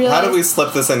didn't realize. How did we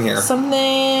slip this in here?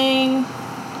 Something.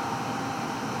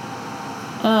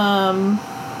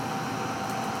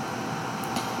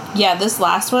 Yeah, this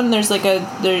last one, there's a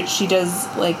paragraph,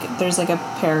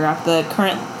 the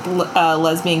current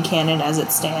lesbian canon as it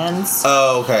stands.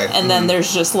 Oh, okay. And then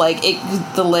there's just like,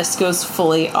 the list goes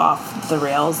fully off the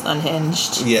rails,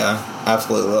 unhinged. Yeah,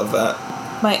 absolutely love that.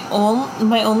 My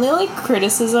only like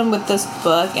criticism with this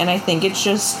book, and I think it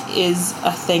just is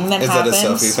a thing that happens. Is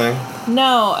that a Sophie thing?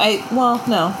 No,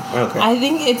 no. Okay. I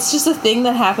think it's just a thing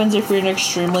that happens if you're an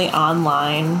extremely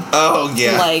online,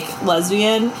 like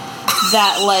lesbian.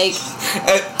 That like,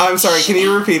 I'm sorry. Can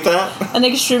you repeat that? An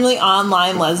extremely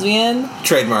online lesbian.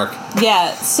 Trademark.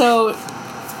 Yeah. So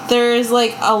there's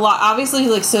like a lot. Obviously,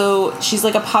 like so she's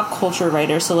like a pop culture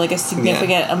writer. So like a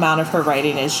significant amount of her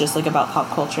writing is just like about pop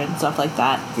culture and stuff like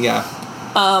that. Yeah.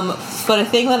 But a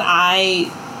thing that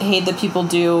I hate that people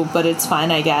do, but it's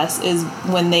fine, I guess, is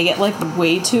when they get like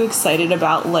way too excited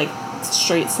about like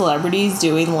straight celebrities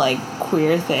doing like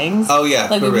queer things. Oh yeah,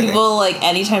 like when people like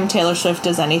anytime Taylor Swift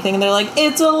does anything, they're like,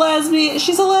 "It's a lesbian.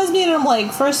 She's a lesbian." And I'm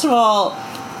like, first of all,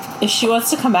 if she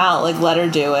wants to come out, like let her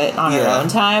do it on her own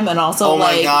time. And also, oh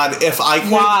my god, if I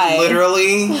could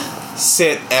literally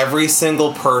sit every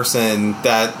single person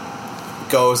that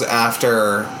goes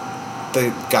after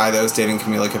the guy that was dating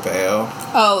Camila Cabello.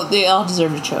 Oh, they all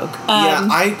deserve to choke.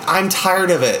 I'm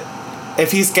tired of it.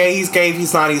 If he's gay, he's gay. If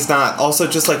he's not, he's not. Also,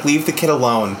 just, like, leave the kid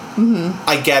alone. Mm-hmm.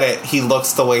 I get it. He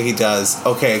looks the way he does.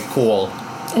 Okay, cool.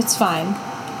 It's fine.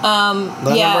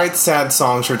 Let him write sad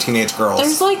songs for teenage girls.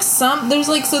 So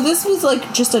this was,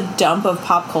 like, just a dump of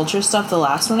pop culture stuff, the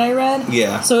last one I read.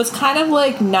 Yeah. So it's kind of,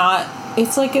 like, not...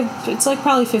 It's, like,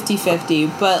 probably 50-50,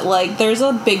 but, like, there's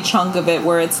a big chunk of it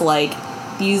where it's, like,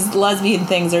 these lesbian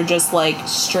things are just, like,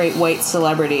 straight white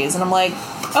celebrities. And I'm like,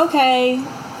 okay...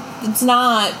 It's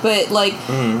not, but, like,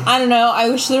 I don't know. I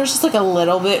wish there was just, like, a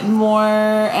little bit more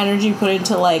energy put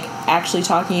into, like, actually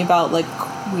talking about, like,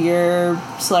 queer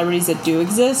celebrities that do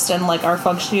exist and, like, are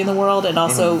functioning in the world, and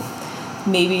also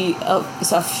maybe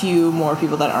a few more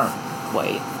people that aren't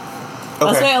white.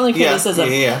 Okay. That's my only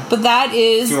criticism. Yeah. But that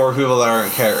is... A few more people that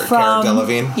aren't Cara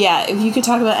Delevingne. Yeah, if you could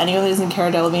talk about anyone that isn't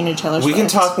Cara Delevingne or Taylor Swift. We can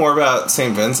talk more about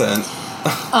St. Vincent.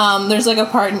 There's like a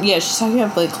part, she's talking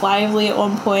about Blake Lively at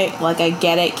one point. Like, I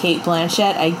get it, Cate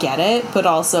Blanchett, I get it, but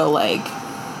also like,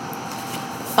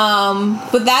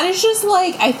 but that is just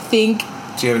like, I think.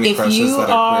 Do you have any crushes that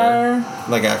are queer?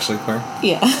 Like actually queer?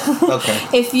 Yeah. Okay.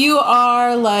 If you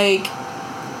are like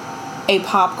a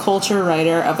pop culture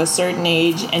writer of a certain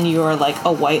age and you are like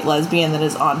a white lesbian that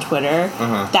is on Twitter,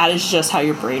 that is just how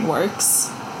your brain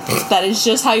works. That is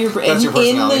just how your brain. That's your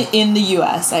personality. in the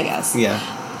U.S., I guess. Yeah.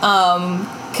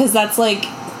 Because that's like,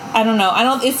 I don't know. I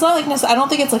don't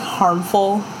think it's like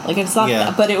harmful. Like it's not.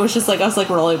 Yeah. But it was just like I was like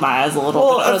rolling my eyes a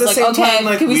little bit. I was like, okay, time,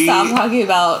 like, can we stop talking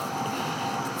about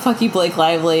fuck you, Blake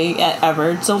Lively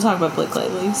ever? Don't talk about Blake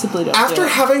Lively. Simply don't. After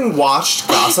having watched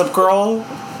Gossip Girl,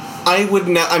 I would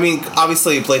I mean,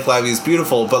 obviously Blake Lively is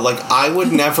beautiful, but like I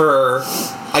would never.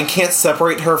 I can't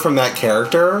separate her from that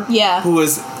character. Yeah. Who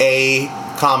is a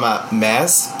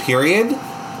mess. Period.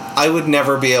 I would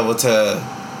never be able to.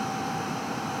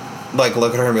 Like,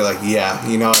 look at her and be like, yeah,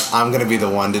 you know what? I'm going to be the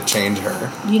one to change her.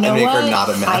 You know and make what? her not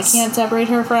a mess. I can't separate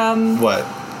her from... What?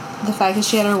 The fact that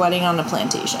she had her wedding on a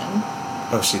plantation.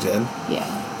 Oh, she did? Yeah.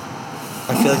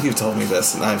 I feel like you've told me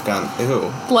this, and I've gone,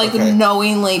 ew. Like, okay.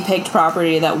 knowingly picked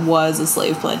property that was a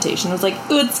slave plantation. It was like,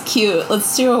 ooh, it's cute.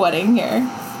 Let's do a wedding here.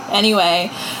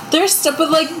 Anyway, there's stuff, but,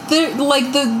 like, the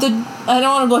I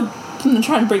don't want to, like, I'm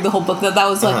trying to break the whole book. That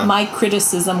was, like, my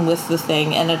criticism with the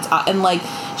thing. And, it's, and, like,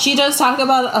 she does talk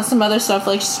about some other stuff.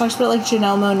 Like, she talks about, like,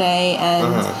 Janelle Monáe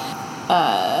and,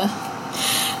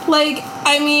 like,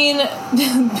 I mean,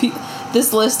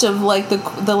 this list of, like,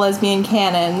 the lesbian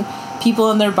canon,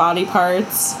 people in their body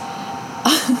parts,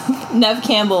 Neve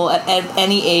Campbell at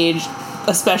any age,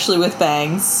 especially with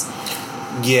bangs.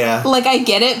 Yeah. Like, I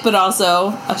get it, but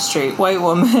also a straight white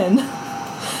woman.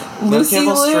 Lucy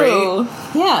Liu. Straight?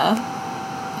 Yeah.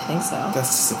 I think so. That's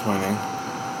disappointing.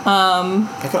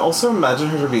 I can also imagine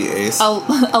her to be ace.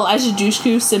 Elijah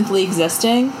Dushku simply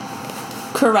existing.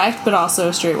 Correct, but also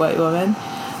a straight white woman.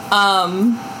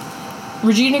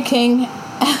 Regina King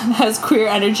has queer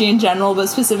energy in general, but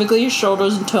specifically her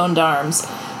shoulders and toned arms.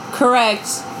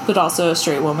 Correct, but also a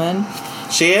straight woman.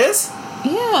 She is?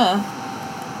 Yeah.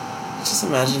 Just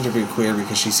imagine her to be queer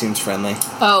because she seems friendly.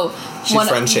 Oh. She's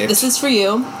friend-shaped. This is for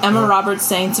you. Emma Roberts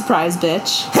saying, surprise,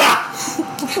 bitch.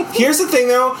 Here's the thing,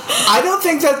 though. I don't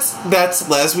think that's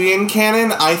lesbian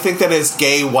canon. I think that is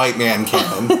gay white man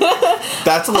canon.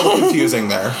 That's a little confusing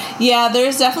there. Yeah,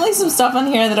 there's definitely some stuff on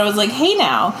here that I was like, hey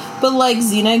now. But, like,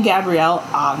 Xena Gabrielle,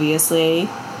 obviously.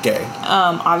 Gay.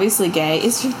 Obviously gay.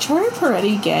 Is Victoria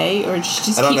Peretti gay? Or just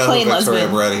keep playing lesbian? I don't know who Victoria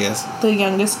Peretti is. The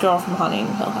youngest girl from Hunting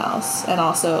Hill House. And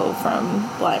also from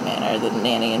Bly Manor. The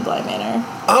nanny in Bly Manor.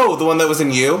 Oh, the one that was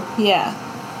in You? Yeah.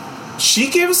 She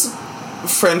gives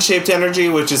friend-shaped energy,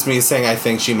 which is me saying I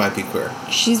think she might be queer.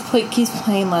 Keeps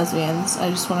playing lesbians. I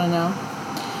just want to know.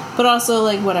 But also,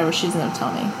 like, whatever, she's gonna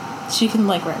tell me. She can,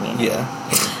 like, write me a note. Yeah.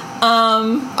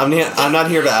 I'm not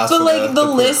here to ask. But like the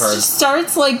list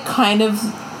starts like kind of,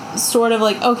 sort of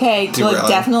like okay, like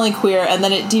definitely queer, and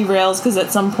then it derails because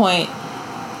at some point,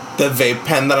 the vape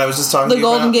pen that I was just talking about, the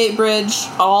Golden Gate Bridge,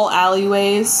 all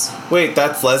alleyways. Wait,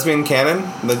 that's lesbian canon.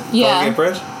 The Golden Gate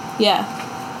Bridge. Yeah.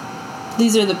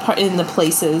 These are the in the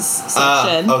places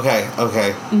section. Okay.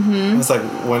 Mm-hmm. I was like,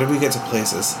 when did we get to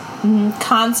places? Mm-hmm.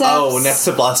 Concepts. Oh, next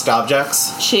to blessed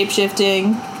objects.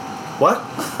 Shapeshifting. What?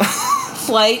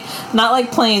 Flight, not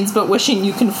like planes, but wishing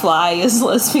you can fly is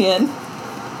lesbian.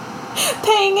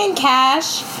 Paying in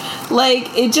cash, like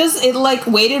it like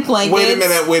weighted blankets. Wait a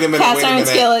minute. Cast iron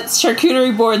skillets,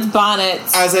 charcuterie boards,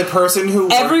 bonnets. As a person who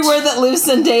everywhere that leaves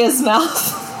Zendaya's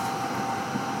mouth.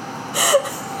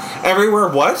 Everywhere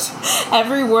what?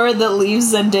 Every word that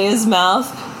leaves Zendaya's mouth.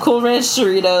 Cool Ranch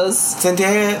Doritos.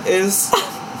 Zendaya is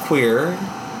queer.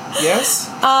 Yes.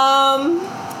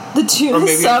 The tuna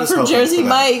sub from Jersey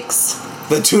Mike's.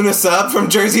 The tuna sub from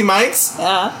Jersey Mike's?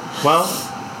 Yeah. Well,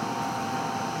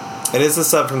 it is a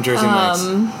sub from Jersey Mike's.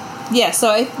 Yeah,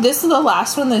 so this is the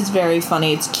last one that's very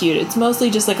funny. It's cute. It's mostly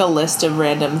just like a list of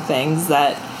random things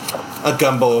that... A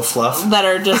gumbo of fluff. That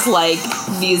are just like,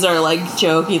 these are like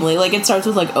jokingly... Like it starts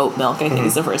with like oat milk, I think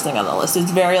is the first thing on the list.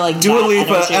 It's very like Dua Lipa,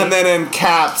 energy. And then in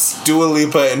caps, Dua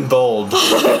Lipa in bold.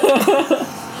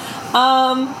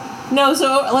 No,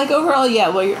 so, like, overall, yeah,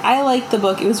 well, I liked the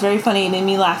book. It was very funny. It made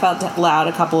me laugh out loud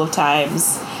a couple of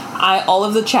times. All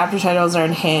of the chapter titles are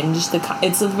unhinged.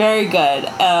 It's very good.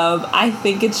 I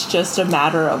think it's just a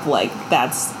matter of, like,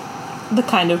 that's the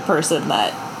kind of person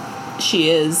that she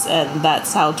is, and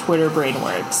that's how Twitter brain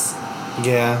works.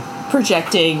 Yeah.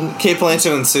 Projecting... Cate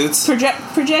Blanchett in Suits?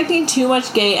 Projecting too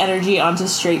much gay energy onto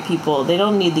straight people. They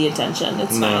don't need the attention.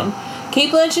 It's fine.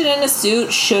 Cate Blanchett in a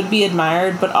suit should be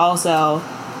admired, but also...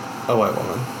 A white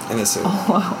woman in a suit.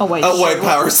 A white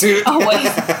power suit. White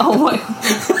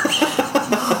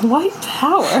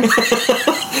power.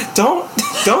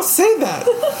 Don't say that.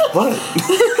 What?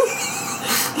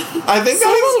 I think say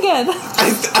that again.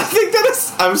 I think that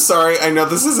is. I'm sorry. I know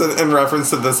this isn't in reference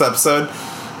to this episode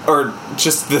or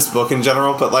just this book in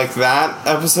general, but like that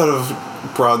episode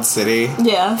of Broad City.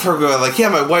 Yeah. For going like, yeah,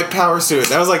 my white power suit,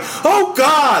 and I was like, oh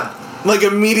God. Like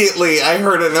immediately, I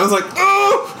heard it, and I was like, oh.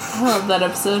 I love that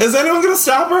episode. Is anyone gonna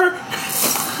stop her?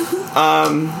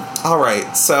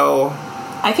 Alright, so...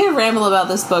 I can ramble about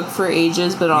this book for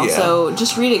ages, but also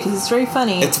just read it, because it's very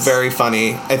funny. It's very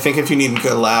funny. I think if you need a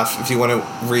good laugh, if you want to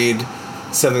read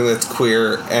something that's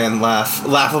queer and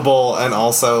laughable, and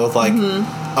also, like,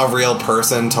 a real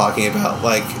person talking about,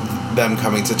 like, them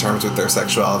coming to terms with their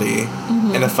sexuality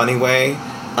in a funny way,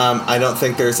 I don't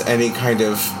think there's any kind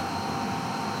of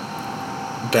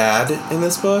bad in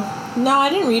this book. No, I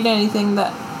didn't read anything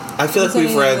that... I feel like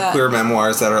we've read queer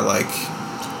memoirs that are like,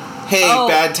 hey,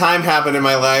 bad time happened in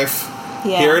my life.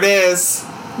 Yeah. Here it is.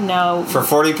 No. For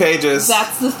 40 pages.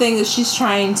 That's the thing that she's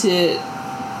trying to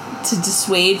to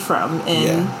dissuade from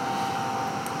in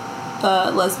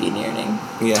lesbian yearning.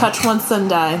 Yeah. Touch once, then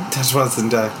die. Touch once, then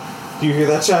die. Do you hear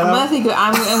that, Shadow?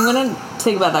 I'm gonna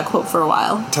think about that quote for a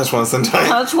while. Touch once, then die.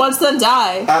 Touch once, then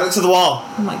die. Add it to the wall.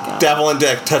 Oh my god. Devil and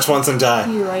dick. Touch once and die.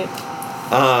 You're right.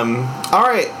 All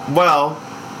right. Well,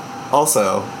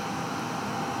 also,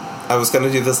 I was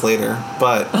gonna do this later,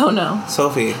 but Oh no.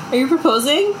 Sophie, Are you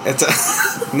proposing? it's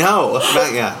no,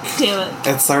 not yet. Damn it.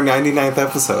 It's our 99th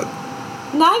episode.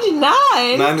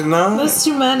 99? 99. That's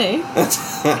too many.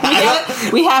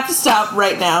 We have to stop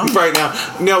right now. Right now.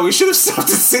 No, we should have stopped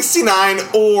at 69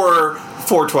 or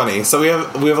 420. So we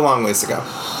have a long ways to go.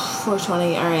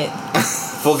 420. All right.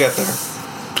 We'll get there.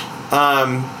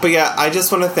 But yeah, I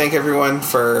just want to thank everyone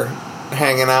for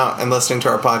hanging out and listening to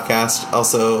our podcast.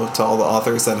 Also to all the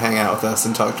authors that hang out with us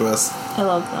and talk to us. I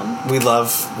love them. We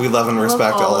love and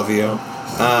respect all of you.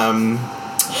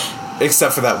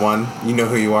 Except for that one. You know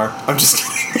who you are. I'm just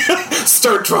kidding.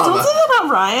 Start drama. Don't say that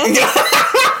about Ryan.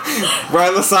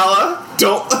 Ryan LaSala,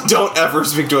 don't ever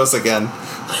speak to us again.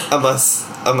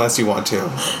 Unless you want to.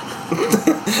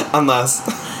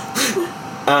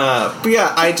 But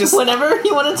yeah, I just... Whenever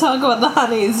you want to talk about the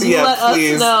honeys, you let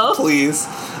us know. Please.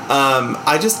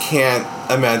 I just can't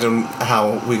imagine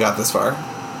how we got this far.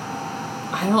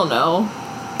 I don't know.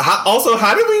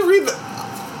 How did we read...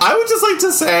 I would just like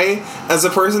to say, as a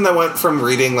person that went from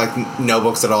reading, like, no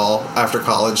books at all after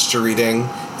college to reading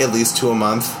at least 2 a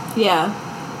month. Yeah.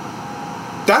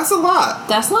 That's a lot.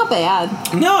 That's not bad.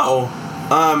 No.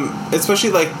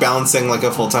 Especially, like, balancing, like, a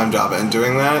full-time job and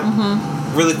doing that.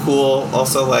 Mm-hmm. Really cool.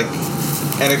 Also, like,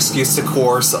 an excuse to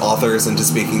coerce authors into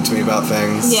speaking to me about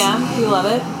things. Yeah, you love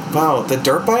it. Wow, the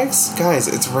dirt bikes? Guys,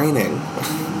 it's raining.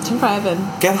 It's driving.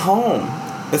 Get home.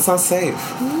 It's not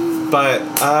safe. But,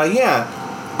 yeah.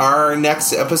 Our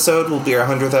next episode will be our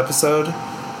 100th episode.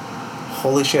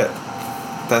 Holy shit.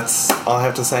 That's all I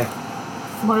have to say.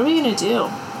 What are we going to do?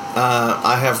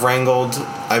 I have wrangled,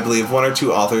 I believe, 1 or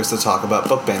 2 authors to talk about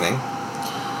book banning.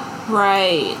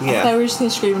 Right. Yeah. I thought we were just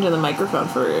going to scream into the microphone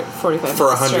for 45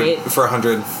 For minutes straight. For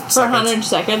 100 seconds. For 100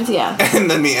 seconds, yeah. And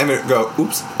then me and it go,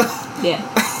 oops. Yeah.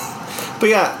 But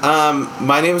yeah,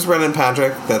 my name is Brendan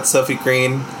Patrick. That's Sophie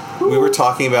Green. We were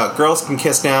talking about Girls Can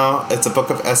Kiss Now. It's a book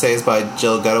of essays by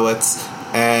Jill Gutowitz.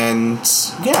 And,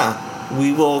 yeah,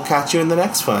 we will catch you in the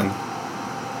next one.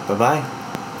 Bye-bye.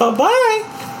 Bye-bye.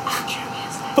 Outro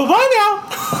music. Bye-bye now.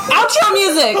 Outro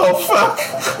music. Oh, fuck.